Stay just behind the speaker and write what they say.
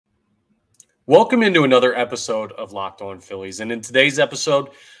Welcome into another episode of Locked On Phillies. And in today's episode,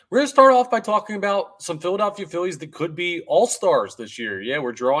 we're going to start off by talking about some Philadelphia Phillies that could be all-stars this year. Yeah,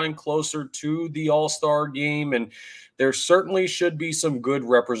 we're drawing closer to the all-star game, and there certainly should be some good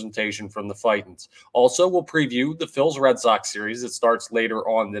representation from the Fightins. Also, we'll preview the Phils-Red Sox series that starts later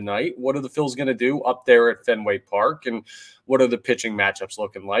on the night. What are the Phils going to do up there at Fenway Park, and what are the pitching matchups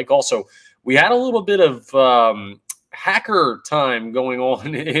looking like? Also, we had a little bit of hacker time going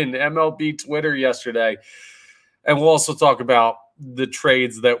on in MLB Twitter yesterday. And we'll also talk about the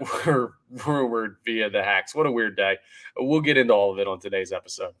trades that were rumored via the hacks. What a weird day. We'll get into all of it on today's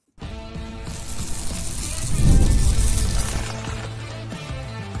episode.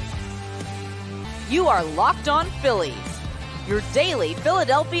 You are Locked On Phillies, your daily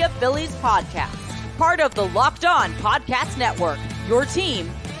Philadelphia Phillies podcast. Part of the Locked On Podcast Network, your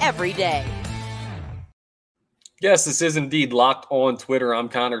team every day. Yes, this is indeed Locked On Twitter. I'm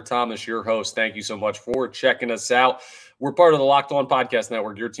Connor Thomas, your host. Thank you so much for checking us out. We're part of the Locked On Podcast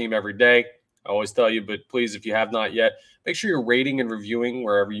Network, your team every day. I always tell you, but please, if you have not yet, make sure you're rating and reviewing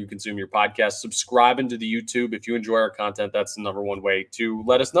wherever you consume your podcast. Subscribing to the YouTube. If you enjoy our content, that's the number one way to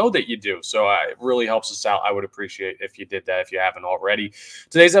let us know that you do. So it really helps us out. I would appreciate if you did that if you haven't already.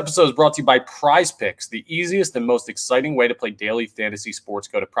 Today's episode is brought to you by Prize Picks, the easiest and most exciting way to play daily fantasy sports.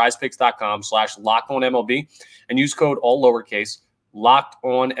 Go to prizepicks.com/LockedOnMLB and use code all lowercase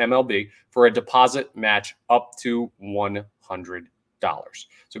LockedOnMLB for a deposit match up to $100.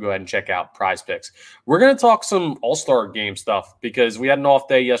 So go ahead and check out Prize Picks. We're going to talk some All-Star game stuff because we had an off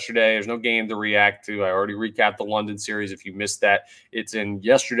day yesterday. There's no game to react to. I already recapped the London series. If you missed that, it's in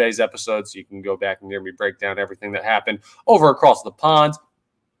yesterday's episode, so you can go back and hear me break down everything that happened over across the pond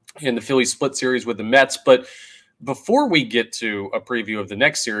in the Phillies split series with the Mets. But before we get to a preview of the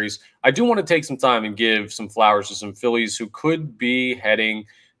next series, I do want to take some time and give some flowers to some Phillies who could be heading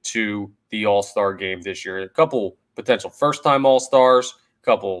to the All-Star game this year. A couple potential first-time All-Stars, a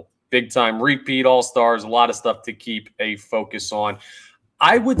couple big-time repeat All-Stars, a lot of stuff to keep a focus on.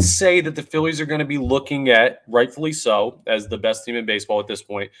 I would say that the Phillies are going to be looking at, rightfully so, as the best team in baseball at this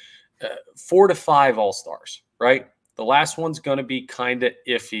point, 4 to 5 All-Stars, right? The last one's going to be kind of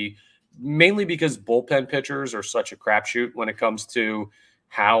iffy, mainly because bullpen pitchers are such a crapshoot when it comes to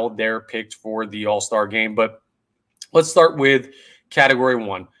how they're picked for the All-Star game. But let's start with category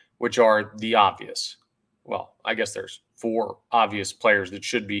 1, which are the obvious. Well, I guess there's 4 obvious players that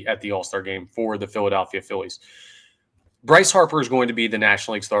should be at the All-Star game for the Philadelphia Phillies. Bryce Harper is going to be the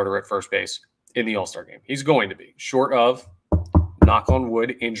National League starter at first base in the All-Star game. He's going to be, short of, knock on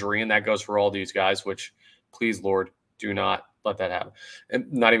wood, injury, and that goes for all these guys, which, please, Lord, do not let that happen. I'm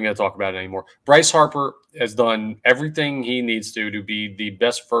not even going to talk about it anymore. Bryce Harper has done everything he needs to be the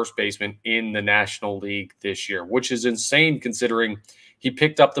best first baseman in the National League this year, which is insane considering he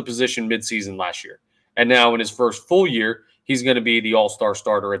picked up the position midseason last year. And now in his first full year, he's going to be the all-star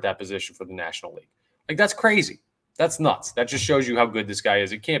starter at that position for the National League. Like, that's crazy. That's nuts. That just shows you how good this guy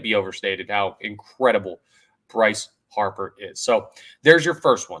is. It can't be overstated how incredible Bryce Harper is. So there's your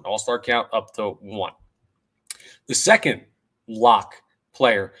first one, all-star count up to 1. The second lock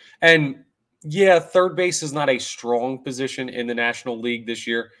player, and yeah, third base is not a strong position in the National League this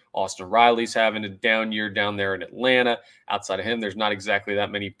year. Austin Riley's having a down year down there in Atlanta. Outside of him, there's not exactly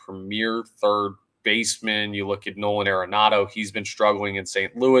that many premier third baseman. You look at Nolan Arenado, he's been struggling in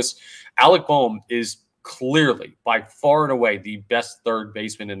St. Louis. Alec Bohm is clearly, by far and away, the best third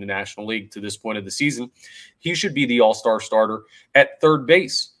baseman in the National League to this point of the season. He should be the all-star starter at third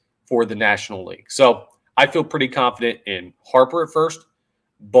base for the National League. So I feel pretty confident in Harper at first,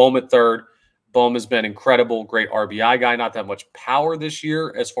 Bohm at third. Bohm has been incredible, great RBI guy, not that much power this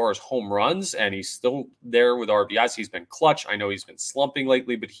year as far as home runs, and he's still there with RBIs. He's been clutch. I know he's been slumping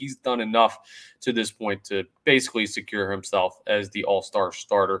lately, but he's done enough to this point to basically secure himself as the all-star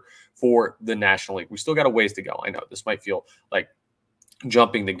starter for the National League. We still got a ways to go. I know this might feel like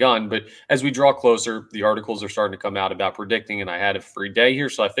jumping the gun, but as we draw closer, the articles are starting to come out about predicting, and I had a free day here,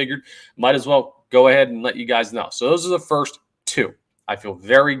 so I figured might as well go ahead and let you guys know. So those are the first 2. I feel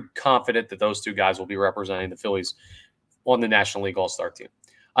very confident that those 2 guys will be representing the Phillies on the National League All-Star team.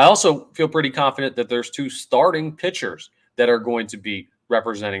 I also feel pretty confident that there's 2 starting pitchers that are going to be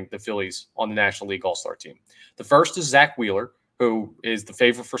representing the Phillies on the National League All-Star team. The first is Zach Wheeler, who is the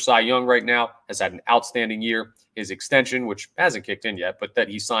favorite for Cy Young right now, has had an outstanding year. His extension, which hasn't kicked in yet, but that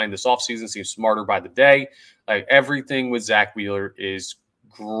he signed this offseason, seems smarter by the day. Like, everything with Zach Wheeler is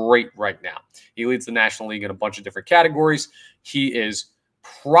great right now. He leads the National League in a bunch of different categories. He is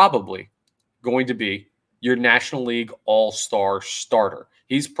probably going to be your National League All-Star starter.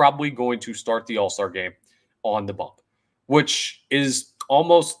 He's probably going to start the All-Star game on the bump, which is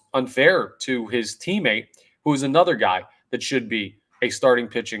almost unfair to his teammate, who is another guy that should be a starting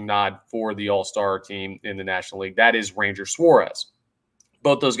pitching nod for the All-Star team in the National League. That is Ranger Suarez.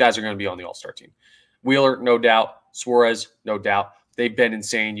 Both those guys are going to be on the All-Star team. Wheeler, no doubt. Suarez, no doubt. They've been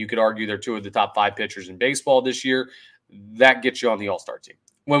insane. You could argue they're two of the top 5 pitchers in baseball this year. That gets you on the All-Star team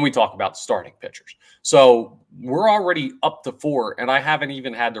when we talk about starting pitchers. So we're already up to 4, and I haven't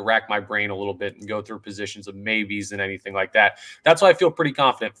even had to rack my brain a little bit and go through positions of maybes and anything like that. That's why I feel pretty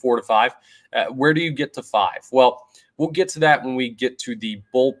confident 4 to 5. Where do you get to 5? Well, we'll get to that when we get to the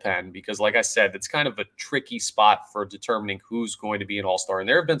bullpen, because like I said, it's kind of a tricky spot for determining who's going to be an all-star. And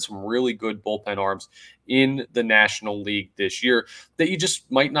there have been some really good bullpen arms in the National League this year that you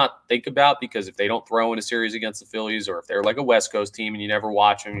just might not think about, because if they don't throw in a series against the Phillies, or if they're like a West Coast team and you never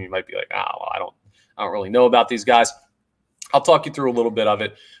watch them, you might be like, oh, well, I don't really know about these guys. I'll talk you through a little bit of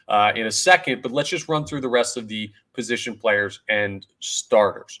it in a second, but let's just run through the rest of the position players and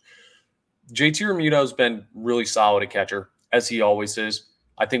starters. JT Realmuto has been really solid at catcher, as he always is.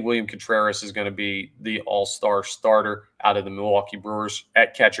 I think William Contreras is going to be the all-star starter out of the Milwaukee Brewers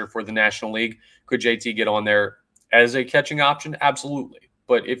at catcher for the National League. Could JT get on there as a catching option? Absolutely.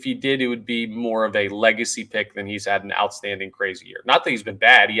 But if he did, it would be more of a legacy pick than he's had an outstanding, crazy year. Not that he's been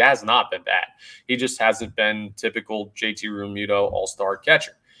bad. He has not been bad. He just hasn't been typical JT Realmuto all-star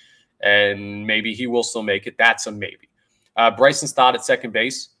catcher. And maybe he will still make it. That's a maybe. Bryson Stott at second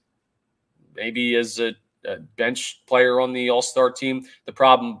base. Maybe as a bench player on the all-star team. The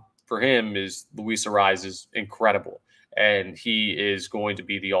problem for him is Luis Arraez is incredible, and he is going to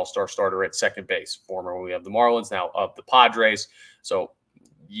be the all-star starter at second base. Formerly of the Marlins, now of the Padres. So,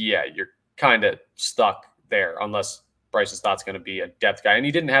 yeah, you're kind of stuck there unless Bryson Stott's going to be a depth guy. And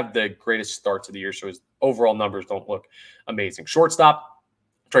he didn't have the greatest start to the year, so his overall numbers don't look amazing. Shortstop,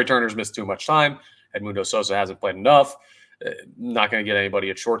 Trey Turner's missed too much time. Edmundo Sosa hasn't played enough. Not going to get anybody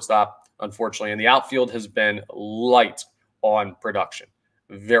at shortstop, unfortunately. And the outfield has been light on production,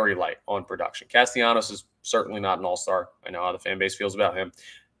 very light on production. Castellanos is certainly not an all-star. I know how the fan base feels about him.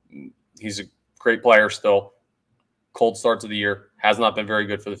 He's a great player still. Cold start to the year. Has not been very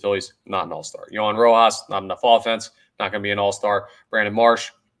good for the Phillies. Not an all-star. Yohan Rojas, not enough offense. Not going to be an all-star. Brandon Marsh,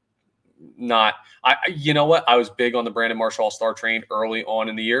 not. You know what? I was big on the Brandon Marsh all-star train early on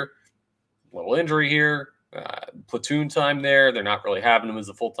in the year. Little injury here. Platoon time there. They're not really having him as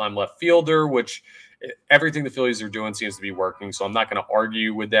a full-time left fielder, which everything the Phillies are doing seems to be working. So I'm not going to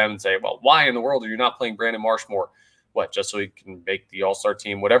argue with them and say, well, why in the world are you not playing Brandon Marsh more? What, just so he can make the all-star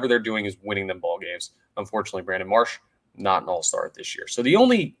team? Whatever they're doing is winning them ball games. Unfortunately, Brandon Marsh, not an all-star this year. So the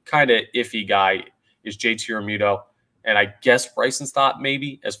only kind of iffy guy is JT Realmuto, and I guess Bryson Stott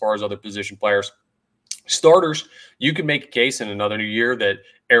maybe as far as other position players. Starters, you could make a case in another new year that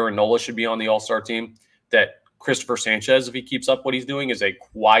Aaron Nola should be on the all-star team, that Christopher Sanchez, if he keeps up what he's doing, is a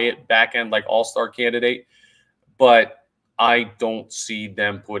quiet back-end like all-star candidate. But I don't see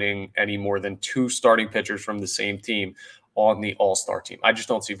them putting any more than 2 starting pitchers from the same team on the all-star team. I just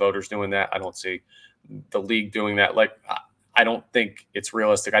don't see voters doing that. I don't see the league doing that. Like, I don't think it's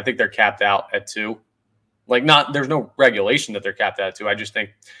realistic. I think they're capped out at 2. Like, there's no regulation that they're capped out at 2. I just think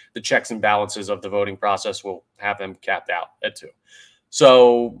the checks and balances of the voting process will have them capped out at 2.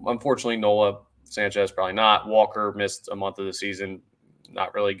 So, unfortunately, Nola, Sanchez, probably not. Walker missed a month of the season.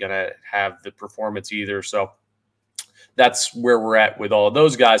 Not really going to have the performance either. So that's where we're at with all of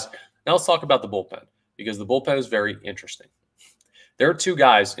those guys. Now let's talk about the bullpen, because the bullpen is very interesting. There are 2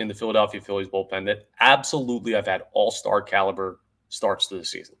 guys in the Philadelphia Phillies bullpen that absolutely have had all-star caliber starts to the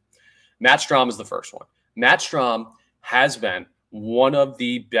season. Matt Strahm is the first one. Matt Strahm has been one of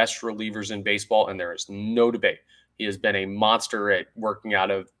the best relievers in baseball, and there is no debate. He has been a monster at working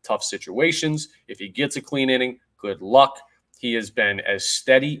out of tough situations. If he gets a clean inning, good luck. He has been as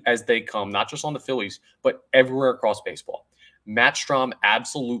steady as they come, not just on the Phillies, but everywhere across baseball. Matt Strahm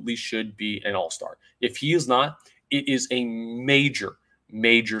absolutely should be an all-star. If he is not, it is a major,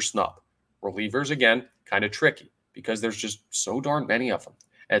 major snub. Relievers, again, kind of tricky because there's just so darn many of them.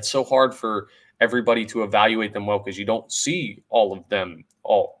 And it's so hard for everybody to evaluate them well because you don't see all of them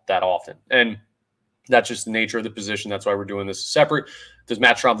all that often. And that's just the nature of the position. That's why we're doing this separate. Does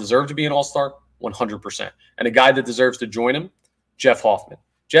Matt Strahm deserve to be an all-star? 100%. And a guy that deserves to join him, Jeff Hoffman.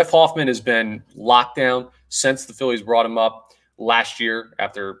 Jeff Hoffman has been locked down since the Phillies brought him up last year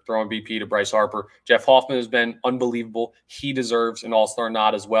after throwing BP to Bryce Harper. Jeff Hoffman has been unbelievable. He deserves an all-star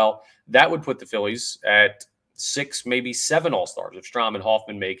nod as well. That would put the Phillies at 6, maybe 7 all-stars if Strahm and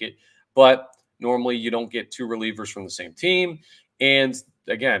Hoffman make it. But normally you don't get 2 relievers from the same team. And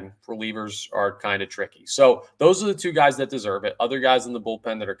again, relievers are kind of tricky. So those are the two guys that deserve it. Other guys in the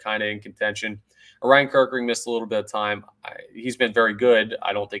bullpen that are kind of in contention. Ryan Kirkering missed a little bit of time. He's been very good.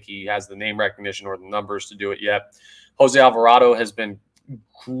 I don't think he has the name recognition or the numbers to do it yet. Jose Alvarado has been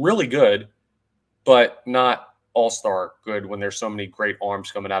really good, but not all-star good when there's so many great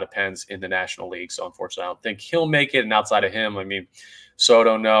arms coming out of pens in the National League. So unfortunately, I don't think he'll make it. And outside of him, I mean,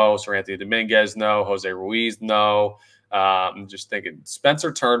 Soto, no. Seranthony Dominguez, no. Jose Ruiz, no. I'm just thinking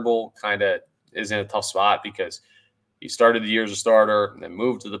Spencer Turnbull kind of is in a tough spot because he started the year as a starter and then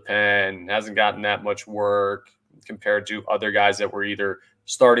moved to the pen, hasn't gotten that much work compared to other guys that were either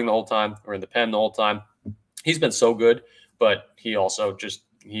starting the whole time or in the pen the whole time. He's been so good, but he also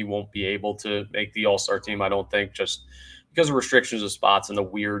he won't be able to make the all-star team, I don't think, just because of restrictions of spots and the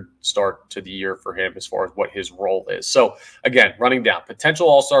weird start to the year for him as far as what his role is. So, again, running down, potential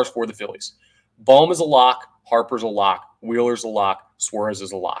all-stars for the Phillies. Bohm is a lock. Harper's a lock. Wheeler's a lock. Suarez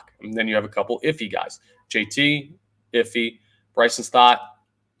is a lock. And then you have a couple iffy guys. JT, iffy. Bryson Stott,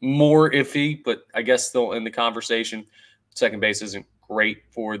 more iffy, but I guess still in the conversation. Second base isn't great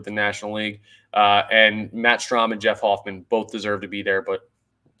for the National League. And Matt Strom and Jeff Hoffman both deserve to be there, but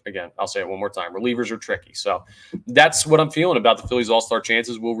again, I'll say it one more time. Relievers are tricky. So that's what I'm feeling about the Phillies All-Star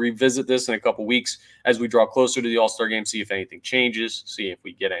chances. We'll revisit this in a couple weeks as we draw closer to the All-Star game, see if anything changes, see if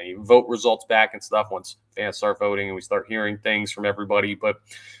we get any vote results back and stuff once fans start voting and we start hearing things from everybody. But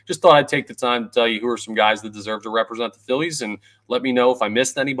just thought I'd take the time to tell you who are some guys that deserve to represent the Phillies, and let me know if I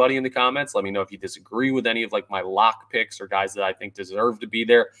missed anybody in the comments. Let me know if you disagree with any of my lock picks or guys that I think deserve to be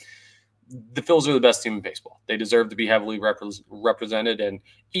there. The Phils are the best team in baseball. They deserve to be heavily represented. And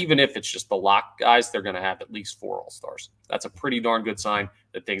even if it's just the lock guys, they're going to have at least 4 All-Stars. That's a pretty darn good sign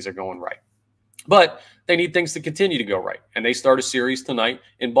that things are going right. But they need things to continue to go right. And they start a series tonight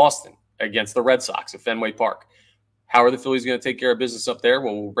in Boston against the Red Sox at Fenway Park. How are the Phillies going to take care of business up there?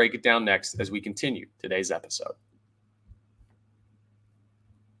 Well, we'll break it down next as we continue today's episode.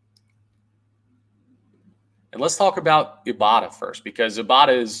 And let's talk about Ibarra first, because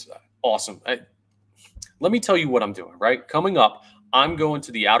Ibarra is awesome. Let me tell you what I'm doing, right? Coming up, I'm going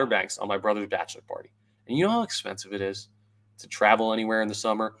to the Outer Banks on my brother's bachelor party. And you know how expensive it is to travel anywhere in the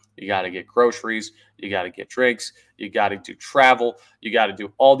summer? You got to get groceries. You got to get drinks. You got to do travel. You got to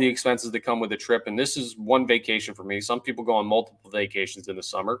do all the expenses that come with a trip. And this is one vacation for me. Some people go on multiple vacations in the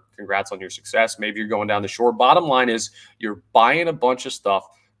summer. Congrats on your success. Maybe you're going down the shore. Bottom line is you're buying a bunch of stuff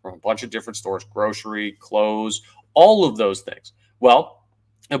from a bunch of different stores, grocery, clothes, all of those things. Well,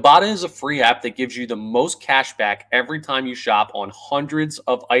 Ibarra is a free app that gives you the most cash back every time you shop on hundreds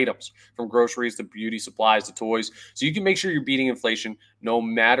of items, from groceries to beauty supplies to toys. So you can make sure you're beating inflation no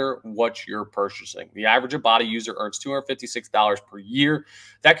matter what you're purchasing. The average Ibarra user earns $256 per year.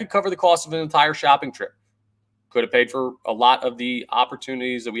 That could cover the cost of an entire shopping trip. Could have paid for a lot of the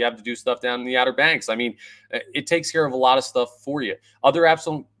opportunities that we have to do stuff down in the Outer Banks. I mean, it takes care of a lot of stuff for you. Other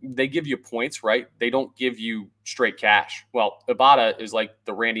apps, they give you points, right? They don't give you straight cash. Well, Ibarra is like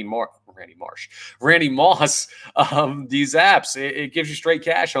the Randy Moss, these apps. It gives you straight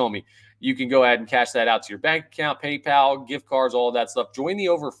cash, homie. You can go ahead and cash that out to your bank account, PayPal, gift cards, all of that stuff. Join the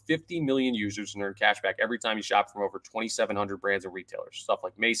over 50 million users and earn cash back every time you shop from over 2,700 brands and retailers. Stuff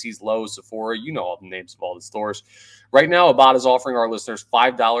like Macy's, Lowe's, Sephora, you know all the names of all the stores. Right now, Ibarra is offering our listeners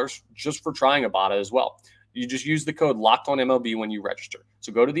 $5 just for trying Ibarra as well. You just use the code LOCKEDONMLB when you register.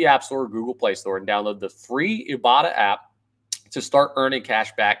 So go to the App Store or Google Play Store and download the free Ibarra app to start earning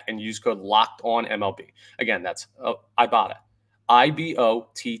cash back and use code LOCKEDONMLB. Again, that's Ibarra.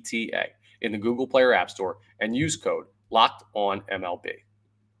 IBOTTA in the Google Play or App Store, and use code LOCKEDONMLB.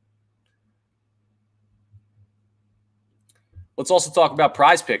 Let's also talk about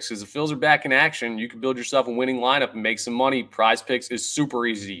Prize Picks, because the Phils are back in action. You can build yourself a winning lineup and make some money. Prize Picks is super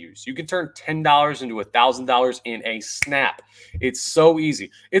easy to use. You can turn $10 into $1,000 in a snap. It's so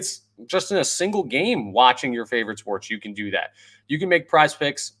easy. It's just in a single game watching your favorite sports. You can do that. You can make Prize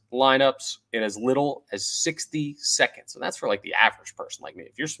Picks lineups in as little as 60 seconds. And that's for like the average person like me.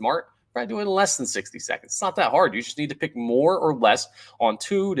 If you're smart, probably do it in less than 60 seconds. It's not that hard. You just need to pick more or less on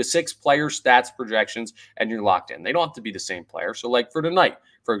 2 to 6 player stats projections, and you're locked in. They don't have to be the same player. So like for tonight,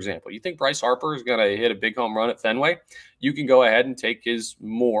 for example, you think Bryce Harper is going to hit a big home run at Fenway? You can go ahead and take his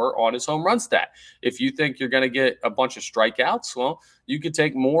more on his home run stat. If you think you're going to get a bunch of strikeouts, well, you could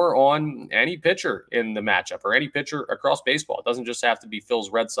take more on any pitcher in the matchup or any pitcher across baseball. It doesn't just have to be Phil's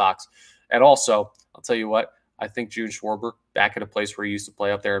Red Sox. And also, I'll tell you what, I think June Schwarber, back at a place where he used to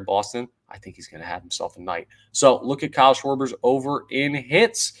play up there in Boston, I think he's going to have himself a night. So look at Kyle Schwarber's over in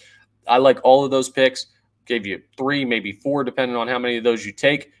hits. I like all of those picks. Gave you 3, maybe 4, depending on how many of those you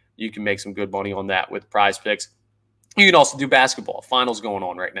take. You can make some good money on that with Prize Picks. You can also do basketball. Finals going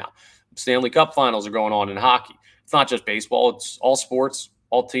on right now. Stanley Cup finals are going on in hockey. It's not just baseball. It's all sports,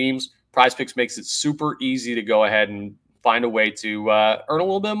 all teams. PrizePicks makes it super easy to go ahead and find a way to earn a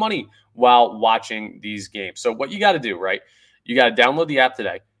little bit of money while watching these games. So what you got to do, right? You got to download the app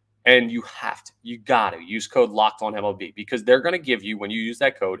today, and you got to use code LOCKEDONMLB because they're going to give you, when you use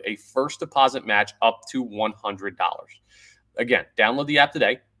that code, a first deposit match up to $100. Again, download the app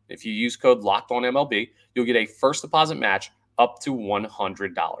today. If you use code LOCKEDONMLB, you'll get a first deposit match up to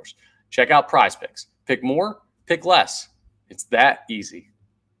 $100. Check out PrizePicks. Pick more, pick less. It's that easy.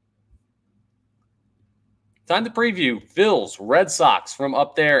 Time to preview Phil's Red Sox from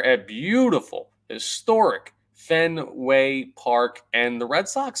up there at beautiful, historic Fenway Park. And the Red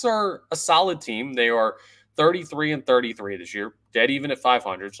Sox are a solid team. They are 33-33 this year, dead even at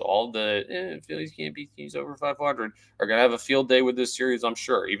 500. So all the Phillies can't beat teams over 500 are going to have a field day with this series, I'm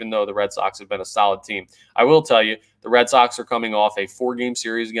sure, even though the Red Sox have been a solid team. I will tell you, the Red Sox are coming off a 4-game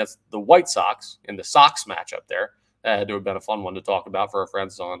series against the White Sox in the Sox matchup there. That had to have been a fun one to talk about for our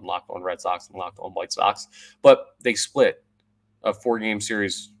friends on Locked On Red Sox and Locked On White Sox. But they split a 4-game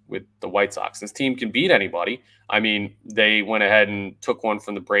series with the White Sox. This team can beat anybody. I mean, they went ahead and took one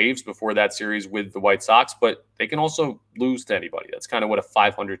from the Braves before that series with the White Sox, but they can also lose to anybody. That's kind of what a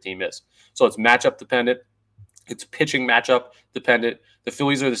 500 team is. So it's matchup dependent. It's pitching matchup dependent. The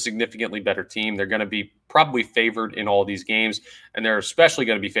Phillies are the significantly better team. They're going to be probably favored in all these games, and they're especially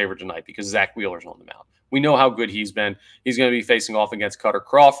going to be favored tonight because Zach Wheeler's on the mound. We know how good he's been. He's going to be facing off against Cutter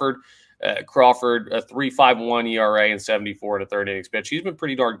Crawford. Crawford, a 3.51 ERA and 74 in a third innings pitch. He's been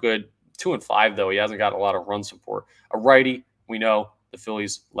pretty darn good. 2-5, though. He hasn't got a lot of run support. A righty, we know the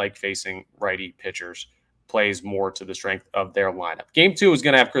Phillies like facing righty pitchers. Plays more to the strength of their lineup. Game 2 is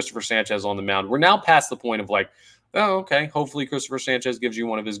going to have Christopher Sanchez on the mound. We're now past the point of like, oh, okay, hopefully Christopher Sanchez gives you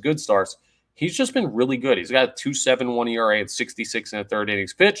one of his good starts. He's just been really good. He's got a 2.71 ERA and 66 in a third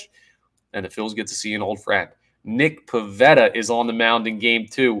innings pitch. And the Phillies get to see an old friend. Nick Pivetta is on the mound in Game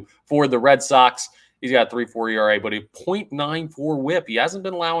 2 for the Red Sox. He's got a 3.4 ERA, but a .94 whip. He hasn't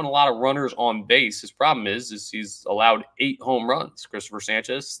been allowing a lot of runners on base. His problem is he's allowed 8 home runs. Christopher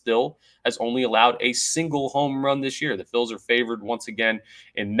Sanchez still has only allowed a single home run this year. The Phils are favored once again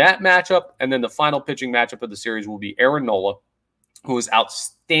in that matchup. And then the final pitching matchup of the series will be Aaron Nola, who was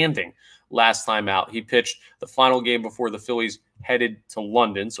outstanding last time out. He pitched the final game before the Phillies headed to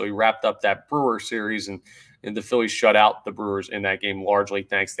London. So he wrapped up that Brewer series, and the Phillies shut out the Brewers in that game largely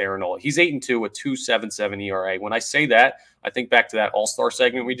thanks to Aaron Nola. He's 8-2 with 2.77 ERA. When I say that, I think back to that All-Star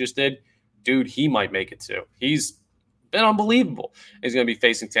segment we just did. Dude, he might make it too. He's been unbelievable. He's going to be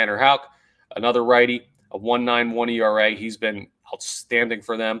facing Tanner Houck, another righty, a 1.91 ERA. He's been outstanding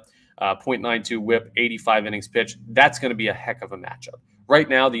for them. 0.92 whip, 85 innings pitched. That's going to be a heck of a matchup. Right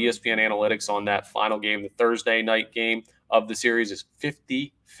now, the ESPN analytics on that final game, the Thursday night game of the series, is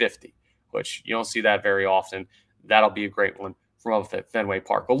 50-50, which you don't see that very often. That'll be a great one from up at Fenway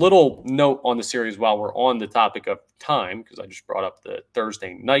Park. A little note on the series while we're on the topic of time, because I just brought up the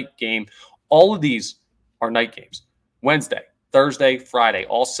Thursday night game. All of these are night games. Wednesday, Thursday, Friday,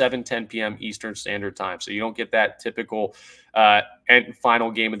 all 7:10 p.m. Eastern Standard Time. So you don't get that typical and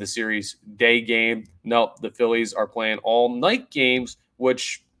final game of the series day game. No, the Phillies are playing all night games,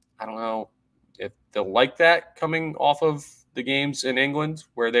 which I don't know if they'll like that coming off of the games in England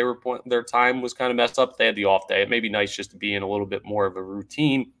where they were their time was kind of messed up. They had the off day. It may be nice just to be in a little bit more of a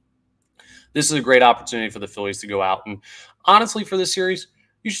routine. This is a great opportunity for the Phillies to go out. And honestly, for this series,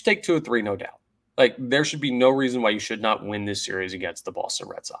 you should take 2 or 3, no doubt. Like, there should be no reason why you should not win this series against the Boston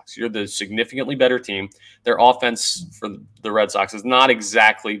Red Sox. You're the significantly better team. Their offense for the Red Sox has not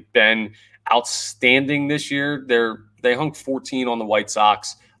exactly been outstanding this year. They hung 14 on the White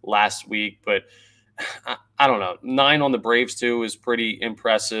Sox last week, but I don't know. 9 on the Braves, too, is pretty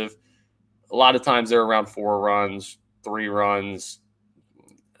impressive. A lot of times they're around 4 runs, 3 runs.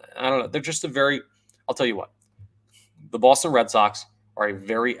 I don't know. They're just I'll tell you what. The Boston Red Sox are a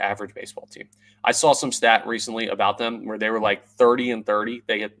very average baseball team. I saw some stat recently about them where they were like 30-30.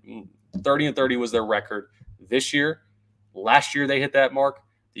 They hit 30-30 was their record this year. Last year they hit that mark.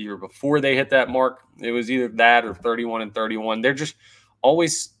 The year before they hit that mark, it was either that or 31-31. They're just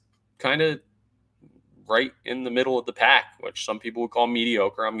always kind of right in the middle of the pack, which some people would call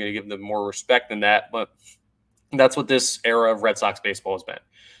mediocre. I'm going to give them more respect than that, but that's what this era of Red Sox baseball has been.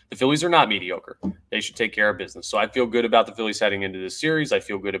 The Phillies are not mediocre. They should take care of business. So I feel good about the Phillies heading into this series. I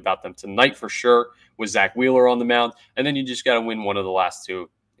feel good about them tonight for sure with Zach Wheeler on the mound. And then you just got to win one of the last 2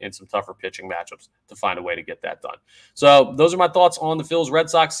 in some tougher pitching matchups to find a way to get that done. So those are my thoughts on the Phillies Red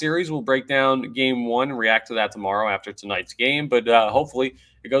Sox series. We'll break down Game 1 and react to that tomorrow after tonight's game. But hopefully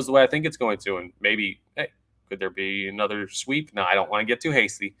it goes the way I think it's going to. And maybe, hey, Could there be another sweep? No, I don't want to get too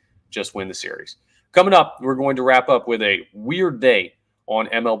hasty. Just win the series. Coming up, we're going to wrap up with a weird day on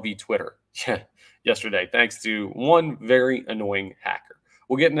MLB Twitter yesterday, thanks to one very annoying hacker.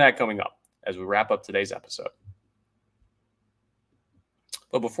 We'll get into that coming up as we wrap up today's episode.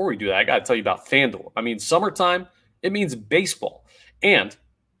 But before we do that, I got to tell you about FanDuel. I mean, summertime, it means baseball, and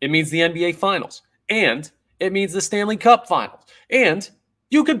it means the NBA Finals, and it means the Stanley Cup Finals, and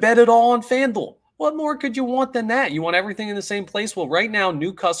you could bet it all on FanDuel. What more could you want than that? You want everything in the same place? Well, right now,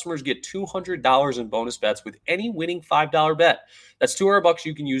 new customers get $200 in bonus bets with any winning $5 bet. That's $200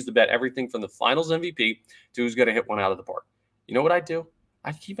 you can use to bet everything from the Finals MVP to who's going to hit one out of the park. You know what I do?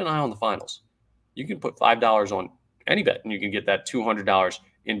 I keep an eye on the Finals. You can put $5 on any bet, and you can get that $200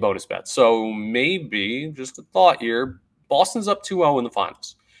 in bonus bets. So maybe, just a thought here, Boston's up 2-0 in the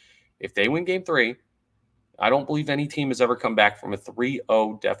Finals. If they win Game 3, I don't believe any team has ever come back from a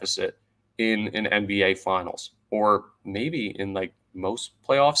 3-0 deficit in an NBA Finals, or maybe in like most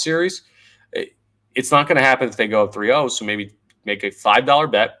playoff series. It's not going to happen if they go up 3-0, so maybe make a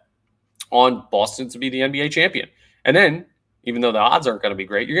 $5 bet on Boston to be the NBA champion. And then, even though the odds aren't going to be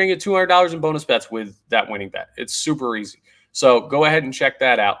great, you're going to get $200 in bonus bets with that winning bet. It's super easy. So go ahead and check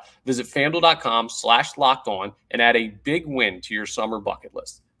that out. Visit FanDuel.com/lockedon and add a big win to your summer bucket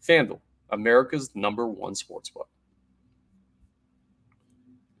list. FanDuel, America's #1 sportsbook.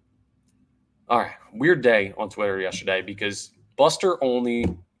 All right, weird day on Twitter yesterday because Buster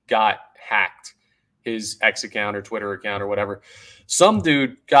only got hacked, his X account or Twitter account or whatever. Some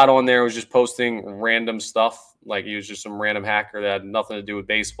dude got on there and was just posting random stuff, like he was just some random hacker that had nothing to do with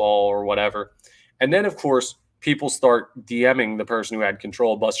baseball or whatever. And then, of course, people start DMing the person who had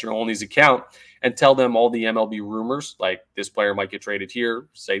control of Buster Olney's account and tell them all the MLB rumors, like this player might get traded here,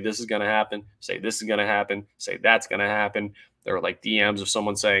 say this is going to happen, say this is going to happen, say that's going to happen. There were like DMs of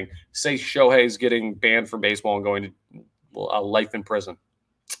someone saying, say Shohei's getting banned from baseball and going to a life in prison.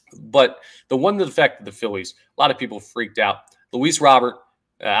 But the one that affected the Phillies, a lot of people freaked out. Luis Robert,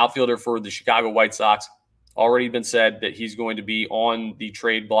 outfielder for the Chicago White Sox, already been said that he's going to be on the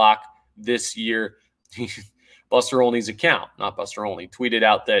trade block this year. Buster Olney's account, not Buster Olney, tweeted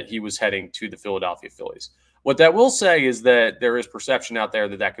out that he was heading to the Philadelphia Phillies. What that will say is that there is perception out there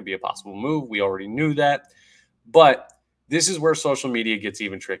that that could be a possible move. We already knew that. But this is where social media gets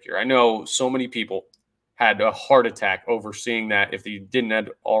even trickier. I know so many people had a heart attack over seeing that if you didn't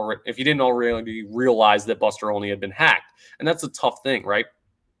already realize that Buster Olney had been hacked. And that's a tough thing, right?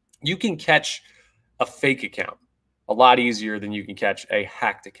 You can catch a fake account a lot easier than you can catch a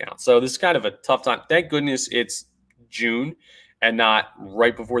hacked account. So this is kind of a tough time. Thank goodness it's June and not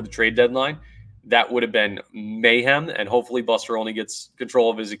right before the trade deadline. That would have been mayhem, and hopefully Buster Olney gets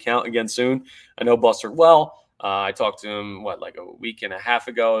control of his account again soon. I know Buster well. I talked to him, like a week and a half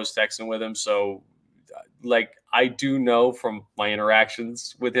ago. I was texting with him. So, I do know from my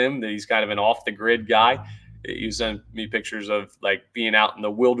interactions with him that he's kind of an off-the-grid guy. He sent me pictures of, being out in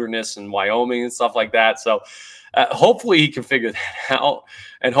the wilderness in Wyoming and stuff like that. So, hopefully he can figure that out,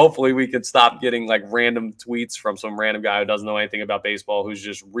 and hopefully we can stop getting random tweets from some random guy who doesn't know anything about baseball, who's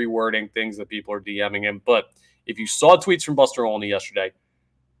just rewording things that people are DMing him. But if you saw tweets from Buster Olney yesterday,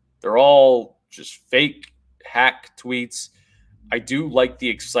 they're all just fake hack tweets. I do like the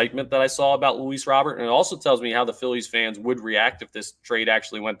excitement that I saw about Luis Robert, and it also tells me how the Phillies fans would react if this trade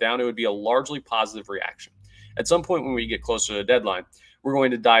actually went down. It would be a largely positive reaction. At some point when we get closer to the deadline, we're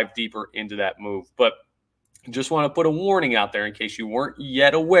going to dive deeper into that move. But just want to put a warning out there in case you weren't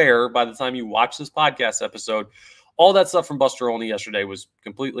yet aware by the time you watch this podcast episode. All that stuff from Buster Olney yesterday was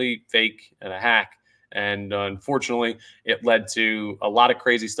completely fake and a hack. And unfortunately, it led to a lot of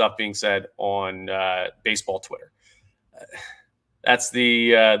crazy stuff being said on baseball Twitter. That's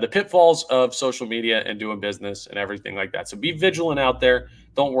the pitfalls of social media and doing business and everything like that. So be vigilant out there.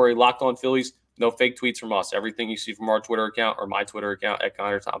 Don't worry. Locked On Phillies, no fake tweets from us. Everything you see from our Twitter account or my Twitter account at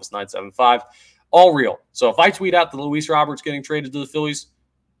ConnorThomas975, all real. So if I tweet out that Luis Roberts getting traded to the Phillies,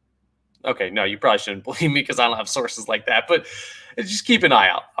 okay, no, you probably shouldn't believe me because I don't have sources like that. But just keep an eye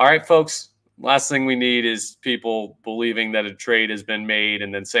out. All right, folks? Last thing we need is people believing that a trade has been made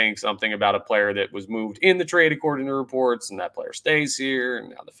and then saying something about a player that was moved in the trade according to reports, and that player stays here, and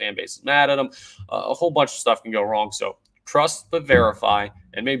now the fan base is mad at him. A whole bunch of stuff can go wrong. So trust but verify,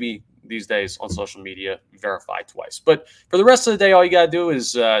 and maybe these days on social media, verify twice. But for the rest of the day, all you got to do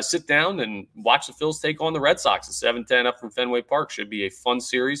is sit down and watch the Phils take on the Red Sox at 7:10 up from Fenway Park. Should be a fun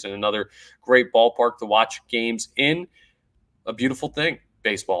series and another great ballpark to watch games in. A beautiful thing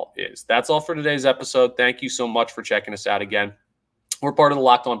baseball is. That's all for today's episode. Thank you so much for checking us out again. We're part of the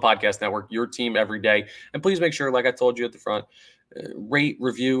Locked On Podcast Network, your team every day. And please make sure, like I told you at the front, rate,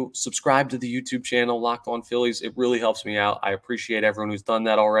 review, subscribe to the YouTube channel, Locked On Phillies. It really helps me out. I appreciate everyone who's done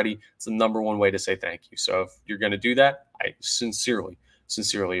that already. It's the number one way to say thank you. So if you're going to do that, I sincerely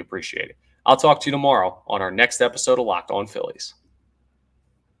appreciate it. I'll talk to you tomorrow on our next episode of Locked On Phillies.